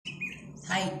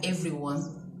Hi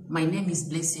everyone, my name is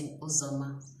Blessing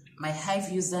Uzoma. My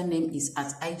Hive username is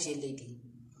 @IJLady.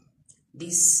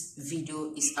 This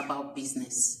video is about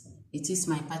business. It is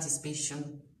my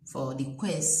participation for the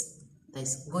quest that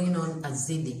is going on at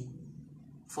Zille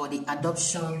for the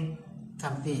adoption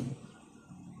campaign.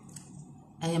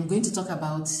 I am going to talk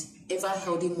about Ever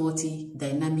Healthy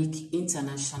Multi-Dynamic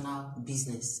International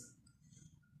Business.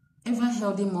 Ever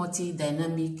Healthy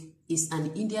Multi-Dynamic is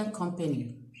an Indian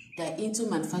company that are into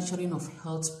manufacturing of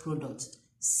health products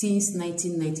since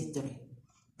 1993,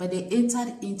 but they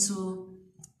entered into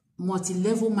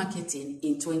multi-level marketing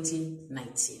in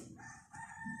 2019.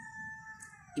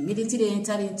 Immediately they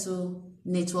entered into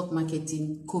network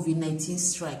marketing. COVID-19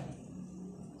 struck.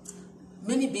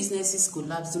 Many businesses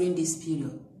collapsed during this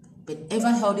period, but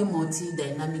Ever Healthy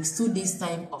Multi-Dynamic stood this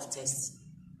time of test.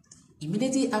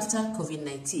 Immediately after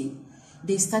COVID-19,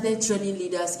 they started training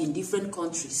leaders in different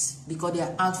countries because they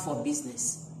are out for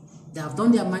business. They have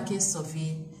done their market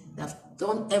survey, they have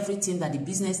done everything that the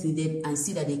business needed and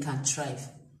see that they can thrive.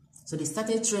 So they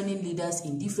started training leaders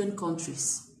in different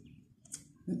countries.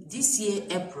 This year,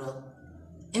 April,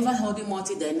 Ever Healthy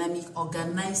Multi-Dynamic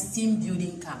organized team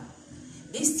building camp.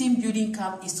 This team building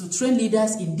camp is to train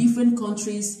leaders in different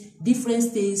countries, different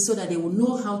states, so that they will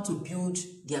know how to build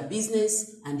their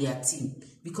business and their team.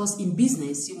 Because in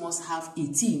business, you must have a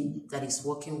team that is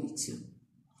working with you.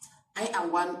 I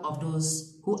am one of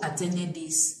those who attended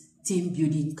this team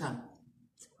building camp.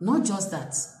 Not just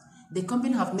that, the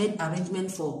company have made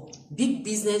arrangements for big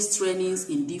business trainings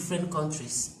in different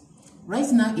countries.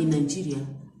 Right now in Nigeria,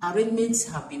 arrangements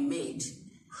have been made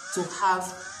to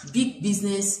have big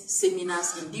business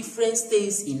seminars in different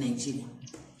states in Nigeria.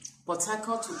 Port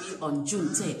Harcourt will be on June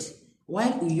 3rd,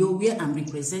 while Uyo, where I'm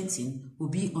representing, will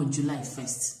be on July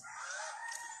 1st.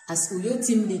 As Uyo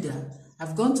team leader,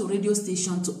 I've gone to radio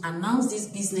station to announce this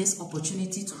business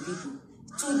opportunity to people,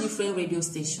 2 different radio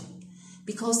stations.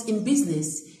 Because in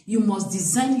business, you must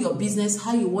design your business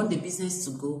how you want the business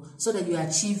to go so that you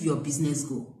achieve your business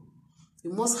goal.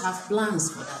 You must have plans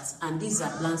for that, and these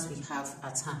are plans we have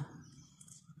at hand.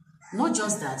 Not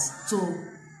just that, to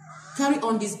carry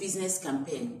on this business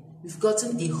campaign, we've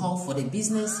gotten a hall for the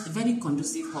business, a very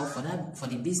conducive hall for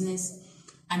the business.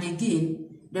 And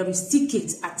again, there is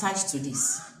ticket attached to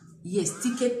this. Yes,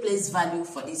 ticket plays value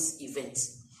for this event.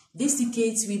 This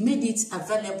ticket, we made it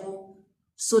available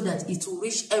so that it will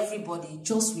reach everybody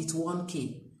just with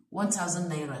 1K,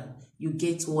 1,000 naira, you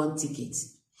get 1 ticket.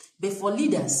 But for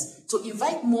leaders, to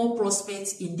invite more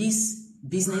prospects in this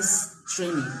business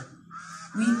training,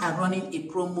 we are running a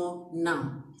promo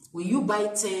now. When you buy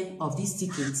 10 of these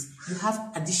tickets, you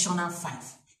have additional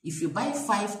 5. If you buy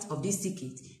 5 of this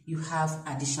ticket, you have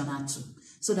additional 2.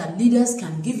 So that leaders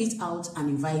can give it out and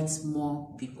invite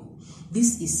more people.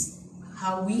 This is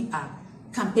how we are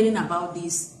campaigning about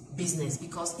this business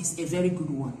because it's a very good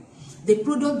one. The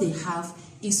product they have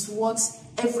is what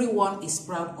everyone is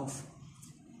proud of.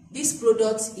 This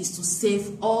product is to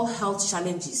save all health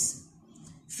challenges.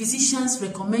 Physicians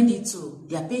recommend it to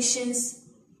their patients,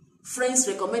 friends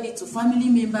recommend it to family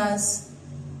members,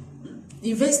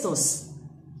 investors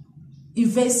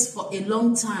invest for a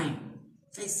long time.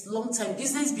 It's long time.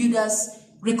 Business builders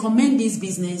recommend this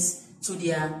business to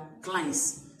their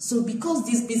clients. So because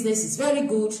this business is very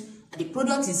good, the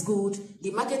product is good,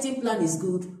 the marketing plan is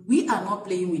good, we are not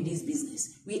playing with this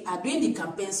business. We are doing the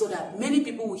campaign so that many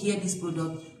people will hear this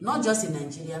product, not just in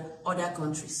Nigeria, other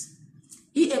countries.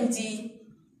 EMD,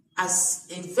 as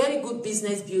a very good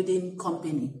business building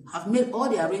company, have made all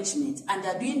the arrangements and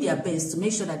are doing their best to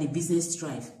make sure that the business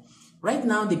thrives. Right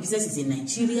now, the business is in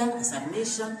Nigeria, as I've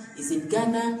mentioned, is in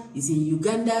Ghana, is in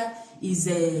Uganda, is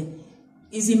in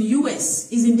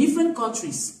US, is in different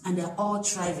countries, and they're all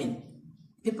thriving.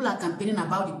 People are campaigning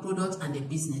about the product and the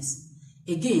business.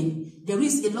 Again, there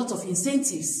is a lot of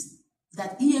incentives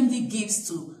that EMD gives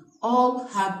to all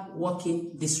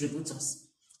hard-working distributors.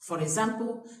 For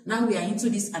example, now we are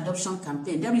into this adoption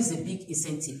campaign. There is a big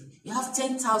incentive. You have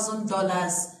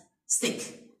 $10,000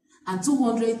 stake and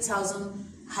 200,000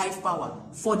 Hive Power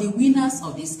for the winners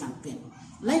of this campaign.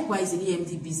 Likewise, in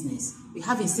EMD business, we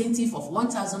have incentive of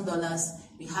 $1,000.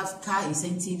 We have car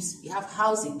incentives. We have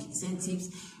housing incentives.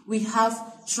 We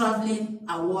have traveling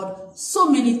award.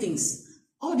 So many things.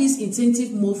 All these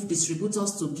incentives move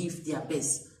distributors to give their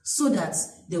best so that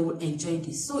they will enjoy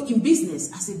this. So in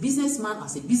business, as a businessman,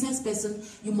 as a business person,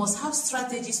 you must have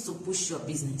strategies to push your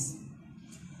business.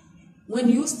 When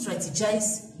you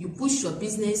strategize, you push your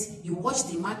business, you watch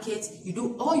the market, you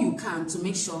do all you can to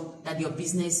make sure that your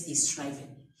business is thriving.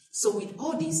 So with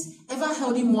all this, Ever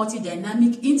Healthy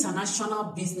Multi-Dynamic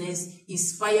International Business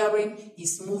is firing,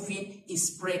 is moving,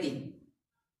 is spreading.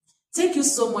 Thank you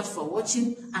so much for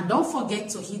watching, and don't forget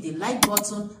to hit the like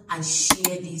button and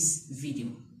share this video.